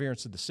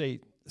perseverance of the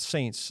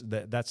saints,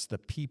 that's the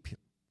P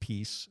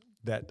piece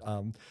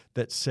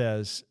that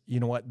says, you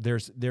know what,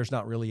 there's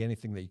not really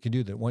anything that you can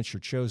do, that once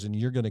you're chosen,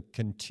 you're going to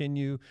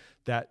continue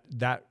that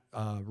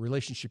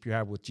relationship you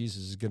have with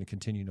Jesus is going to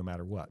continue no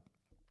matter what.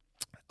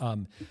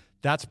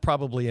 That's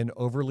probably an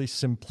overly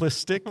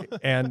simplistic,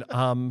 and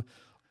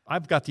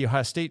I've got the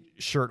Ohio State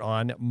shirt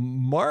on.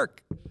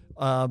 Mark,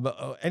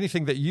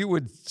 anything that you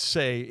would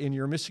say in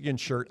your Michigan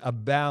shirt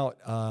about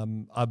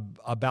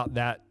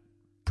that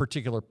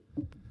particular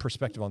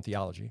perspective on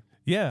theology?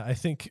 Yeah, I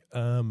think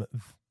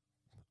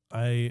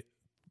I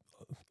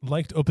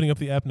liked opening up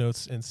the app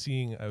notes and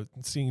seeing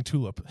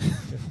Tulip,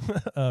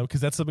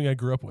 because that's something I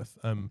grew up with.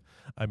 I'm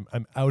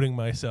outing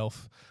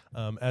myself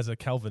as a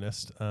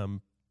Calvinist.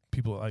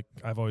 People,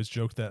 I've always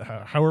joked that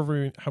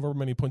however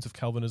many points of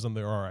Calvinism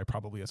there are, I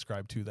probably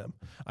ascribe to them.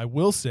 I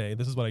will say,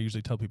 this is what I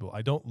usually tell people: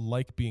 I don't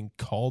like being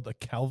called a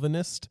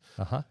Calvinist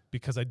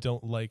because I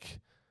don't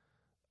like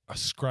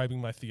ascribing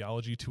my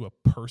theology to a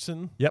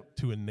person,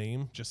 to a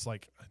name. Just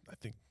like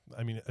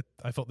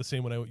I felt the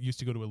same when I used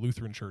to go to a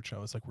Lutheran church. I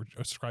was like, we're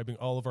ascribing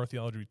all of our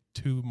theology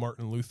to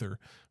Martin Luther,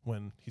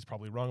 when he's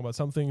probably wrong about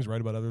some things, right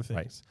about other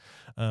things.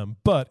 Right.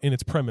 But in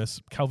its premise,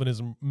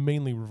 Calvinism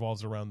mainly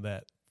revolves around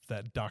that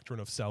doctrine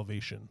of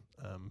salvation,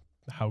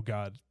 how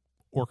God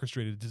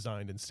orchestrated,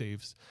 designed, and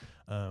saves.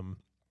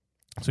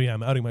 So yeah,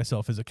 I'm outing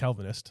myself as a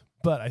Calvinist,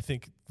 but I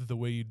think the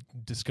way you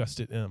discussed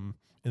it in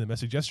the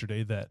message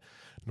yesterday, that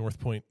North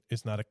Point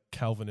is not a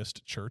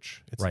Calvinist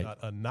church. It's not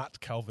a not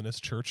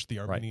Calvinist church, the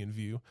Arminian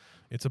view.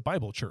 It's a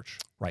Bible church.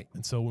 Right.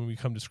 And so when we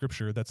come to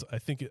Scripture, I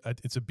think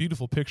it's a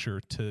beautiful picture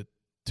to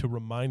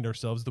remind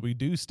ourselves that we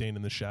do stand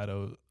in the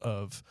shadow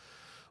of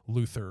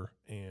Luther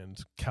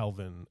and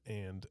Calvin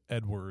and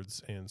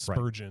Edwards and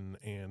Spurgeon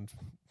and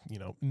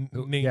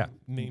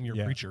name your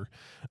preacher,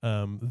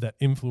 that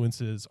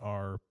influences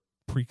our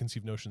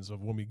preconceived notions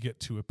of when we get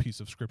to a piece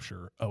of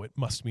Scripture. Oh, it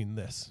must mean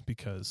this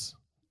because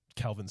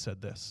Calvin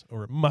said this,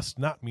 or it must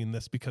not mean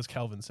this because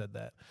Calvin said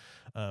that.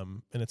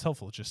 And it's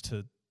helpful just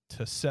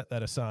to set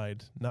that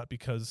aside, not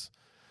because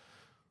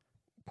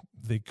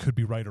they could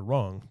be right or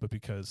wrong, but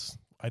because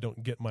I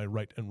don't get my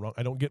right and wrong.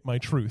 I don't get my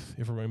truth,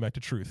 if we're going back to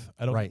truth.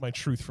 I don't get my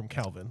truth from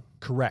Calvin.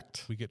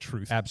 Correct. We get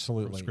truth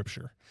from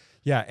Scripture.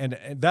 Yeah, and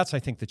that's, I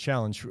think, the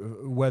challenge,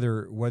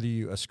 whether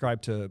you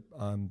ascribe to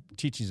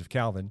teachings of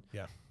Calvin,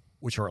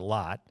 which are a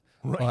lot,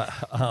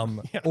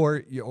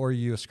 or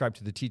you ascribe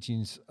to the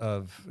teachings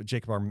of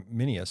Jacob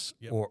Arminius,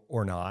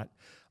 or not.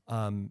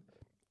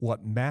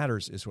 What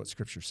matters is what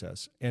Scripture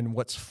says. And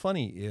what's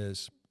funny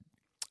is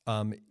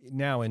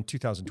now in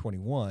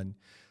 2021,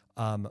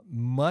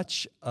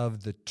 much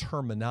of the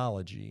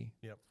terminology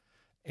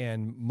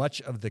and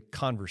much of the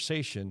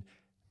conversation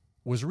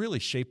was really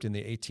shaped in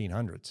the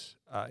 1800s.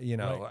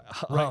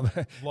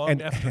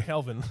 Long after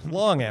Calvin.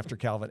 Long after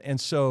Calvin.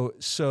 And so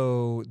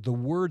the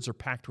words are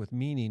packed with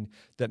meaning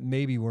that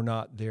maybe were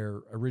not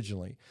there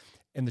originally.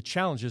 And the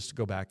challenge is to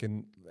go back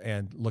and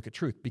look at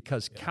truth,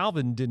 because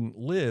Calvin didn't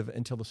live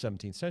until the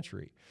 17th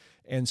century.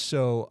 And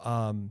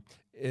so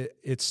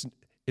it's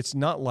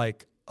not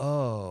like,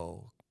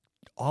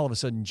 all of a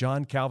sudden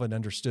John Calvin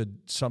understood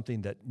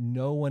something that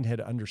no one had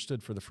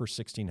understood for the first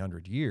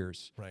 1,600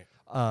 years. Right.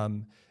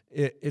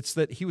 It's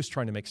that he was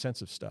trying to make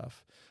sense of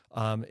stuff.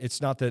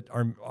 It's not that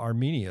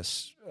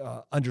Arminius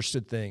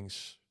understood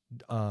things,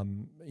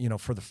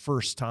 for the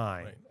first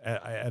time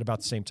at about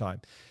the same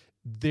time.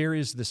 There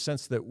is the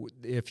sense that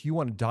if you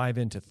want to dive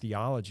into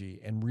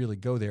theology and really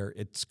go there,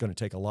 it's going to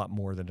take a lot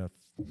more than a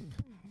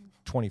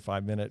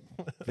 25-minute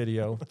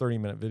video,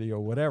 30-minute video,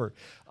 whatever.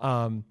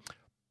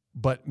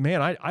 But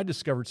man, I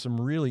discovered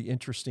some really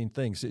interesting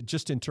things,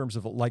 just in terms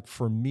of, like,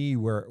 for me,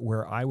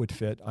 where I would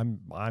fit.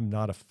 I'm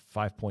not a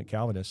 5-point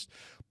Calvinist,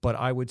 but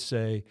I would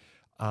say,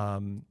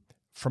 from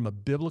a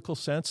biblical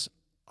sense,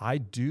 I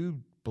do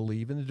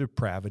believe in the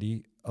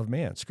depravity of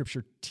man.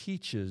 Scripture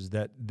teaches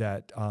that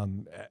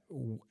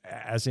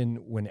as in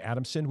when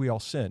Adam sinned, we all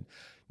sin.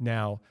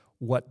 Now,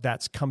 what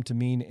that's come to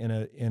mean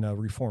in a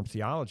Reformed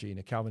theology, in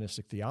a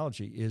Calvinistic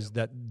theology, is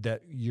that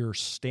you're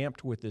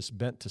stamped with this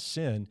bent to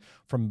sin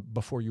from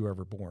before you were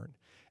ever born.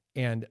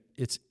 And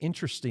it's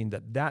interesting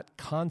that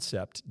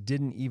concept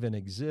didn't even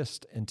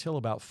exist until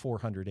about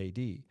 400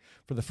 AD.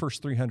 For the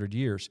first 300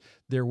 years,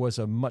 there was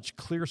a much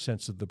clearer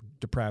sense of the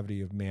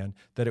depravity of man,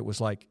 that it was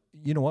like,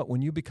 you know what,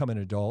 when you become an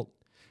adult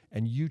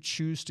and you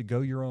choose to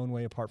go your own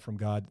way apart from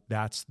God,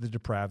 that's the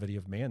depravity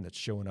of man that's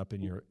showing up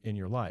in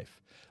your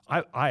life.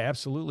 I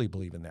absolutely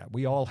believe in that.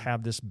 We all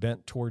have this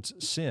bent towards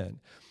sin.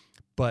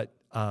 But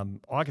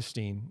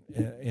Augustine,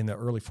 in the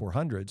early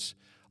 400s,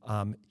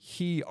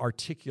 he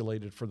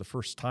articulated for the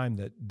first time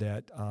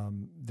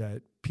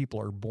that people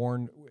are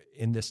born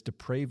in this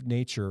depraved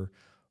nature.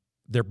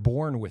 They're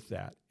born with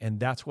that, and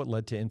that's what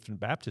led to infant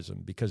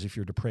baptism. Because if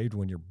you're depraved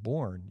when you're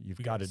born,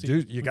 you've got to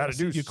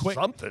do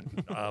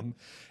something.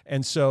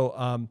 And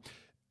so,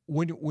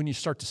 when you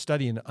start to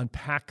study and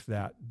unpack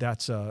that,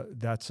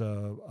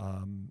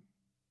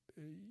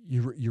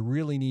 you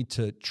really need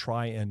to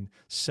try and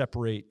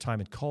separate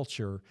time and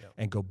culture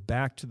and go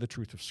back to the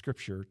truth of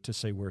Scripture to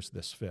say, where's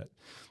this fit?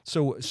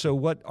 So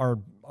what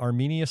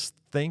Arminius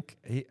think?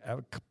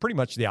 Pretty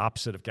much the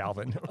opposite of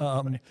Calvin.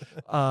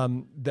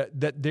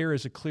 That there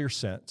is a clear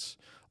sense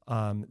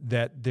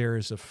that there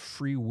is a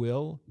free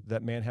will,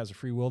 that man has a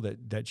free will,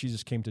 that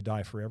Jesus came to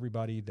die for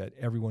everybody, that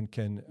everyone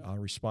can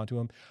respond to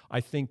him.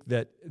 I think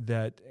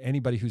that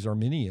anybody who's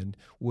Arminian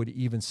would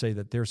even say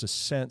that there's a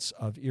sense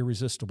of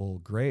irresistible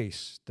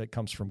grace that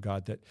comes from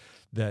God,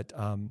 that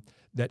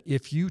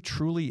if you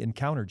truly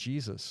encounter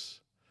Jesus,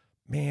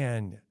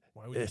 man,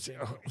 Why would you say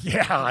no?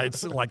 Yeah,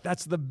 it's like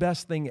that's the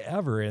best thing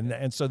ever,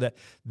 and so that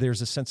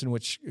there's a sense in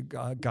which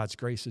God's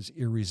grace is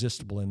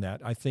irresistible in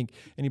that. I think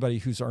anybody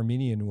who's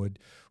Arminian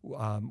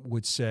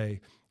would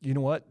say, you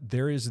know what,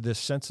 there is this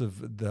sense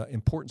of the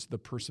importance of the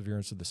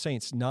perseverance of the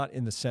saints, not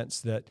in the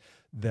sense that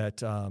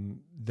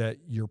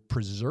you're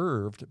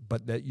preserved,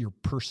 but that you're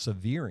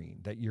persevering,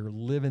 that you're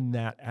living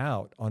that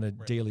out on a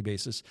daily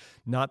basis.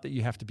 Not that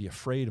you have to be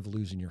afraid of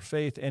losing your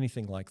faith,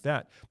 anything like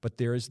that, but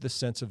there is the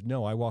sense of,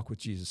 no, I walk with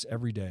Jesus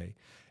every day.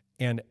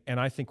 And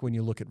I think when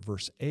you look at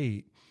verse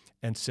 8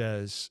 and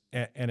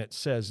it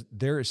says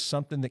there is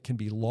something that can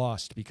be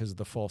lost because of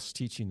the false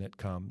teaching that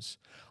comes,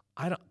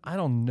 I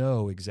don't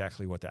know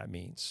exactly what that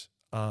means.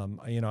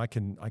 I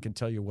can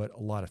tell you what a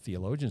lot of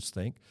theologians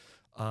think.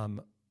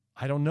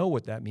 I don't know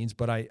what that means,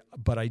 but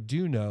I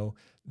do know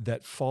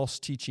that false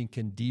teaching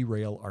can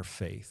derail our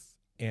faith,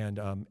 and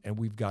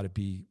we've got to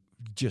be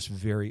just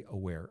very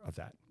aware of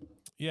that.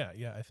 Yeah,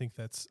 I think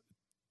that's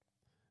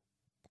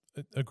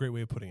a great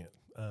way of putting it.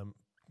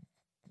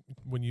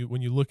 When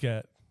you look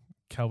at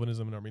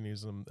Calvinism and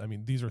Arminianism, I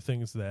mean, these are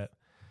things that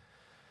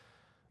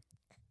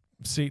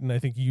Satan, I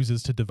think,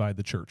 uses to divide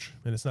the church.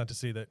 And it's not to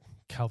say that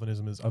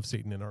Calvinism is of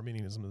Satan and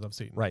Arminianism is of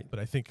Satan. Right. But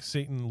I think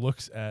Satan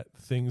looks at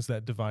things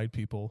that divide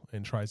people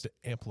and tries to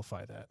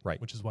amplify that.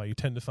 Right. Which is why you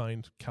tend to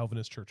find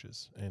Calvinist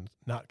churches and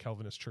not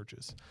Calvinist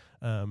churches.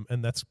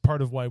 And that's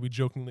part of why we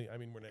jokingly, I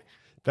mean,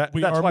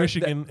 we are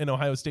Michigan and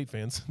Ohio State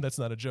fans. That's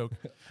not a joke.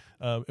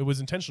 It was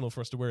intentional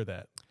for us to wear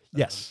that.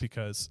 Yes.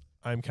 Because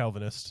I'm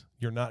Calvinist,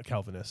 you're not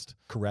Calvinist.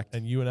 Correct.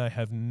 And you and I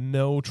have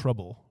no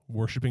trouble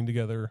worshiping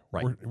together,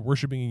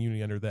 worshiping in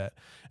unity under that.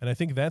 And I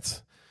think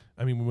that's,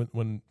 I mean,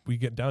 when we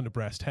get down to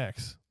brass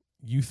tacks,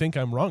 you think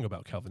I'm wrong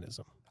about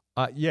Calvinism.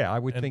 I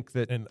would think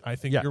that. And I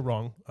think you're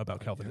wrong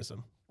about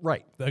Calvinism.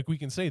 Right. Like we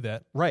can say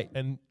that. Right.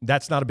 And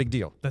that's not a big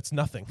deal. That's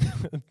nothing.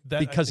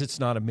 Because it's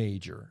not a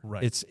major.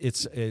 Right.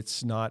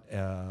 It's not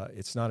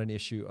an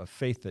issue of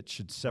faith that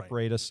should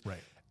separate us. Right.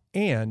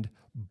 And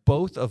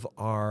both of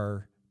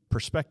our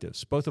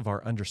perspectives, both of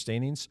our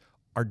understandings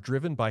are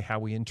driven by how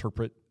we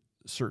interpret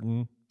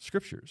certain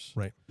scriptures.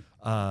 Right.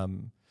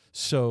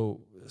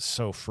 So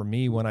for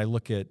me, when I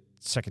look at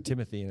 2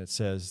 Timothy and it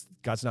says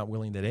God's not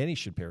willing that any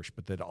should perish,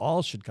 but that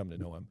all should come to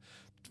know him,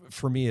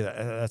 for me,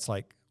 that's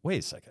like, wait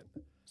a second.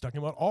 It's talking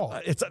about all.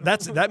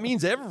 That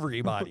means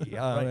everybody.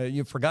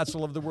 You forgot to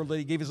love the world that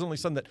he gave his only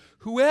son, that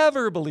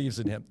whoever believes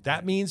in him,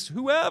 that means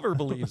whoever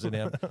believes in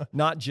him,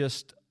 not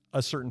just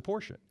a certain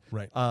portion.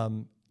 Right.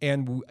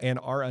 And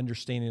our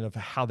understanding of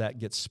how that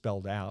gets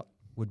spelled out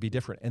would be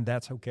different, and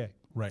that's okay.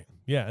 Right.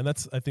 Yeah, and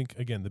that's, I think,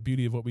 again, the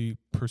beauty of what we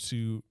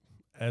pursue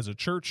as a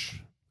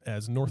church,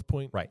 as North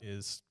Point,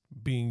 is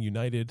being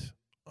united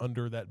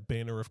under that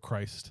banner of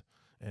Christ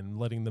and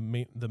letting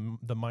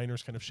the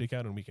minors kind of shake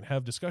out, and we can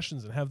have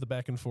discussions and have the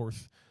back and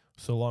forth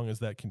so long as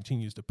that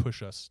continues to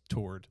push us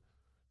toward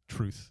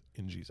truth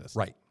in Jesus.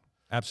 Right.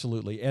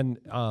 Absolutely. And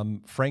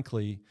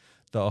frankly,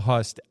 the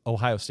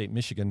Ohio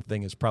State-Michigan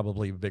thing is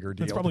probably a bigger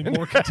deal. It's probably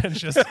more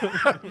contentious.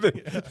 We're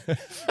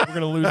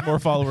going to lose more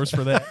followers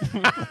for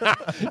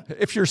that.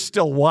 If you're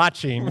still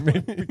watching,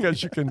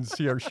 because you can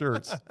see our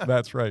shirts.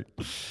 That's right.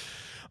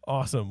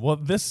 Awesome. Well,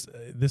 this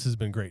has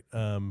been great.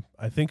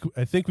 I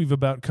think we've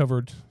about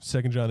covered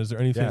 2 John. Is there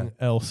anything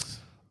else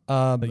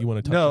that you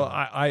want to touch on?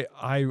 No,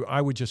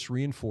 I would just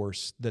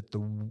reinforce that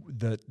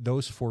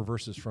those 4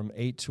 verses from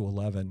 8 to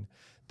 11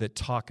 that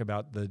talk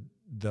about the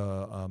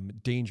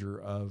danger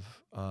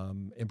of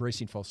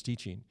embracing false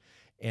teaching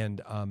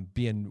and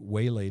being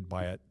waylaid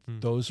by it.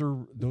 Those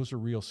are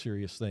real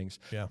serious things.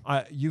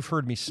 Yeah. You've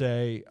heard me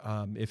say,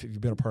 if you've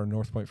been a part of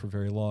North Point for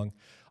very long,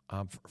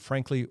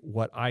 frankly,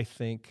 what I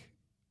think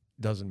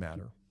doesn't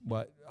matter.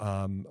 What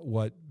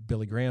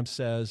Billy Graham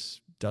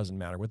says doesn't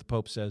matter. What the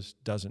Pope says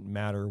doesn't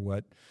matter.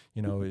 What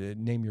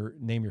name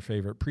your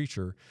favorite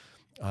preacher.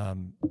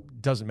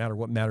 Doesn't matter.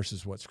 What matters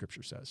is what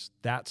Scripture says.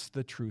 That's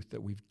the truth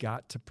that we've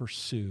got to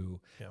pursue,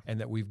 and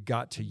that we've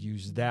got to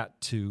use that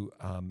to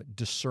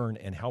discern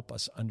and help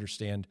us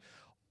understand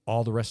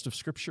all the rest of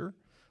Scripture,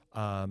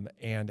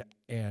 and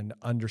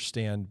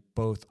understand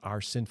both our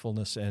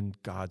sinfulness and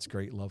God's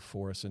great love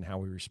for us and how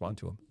we respond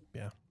to Him.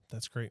 Yeah,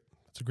 that's great.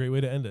 It's a great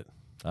way to end it.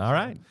 All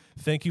right.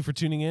 Thank you for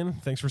tuning in.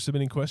 Thanks for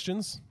submitting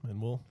questions,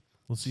 and we'll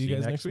see you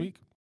guys next week.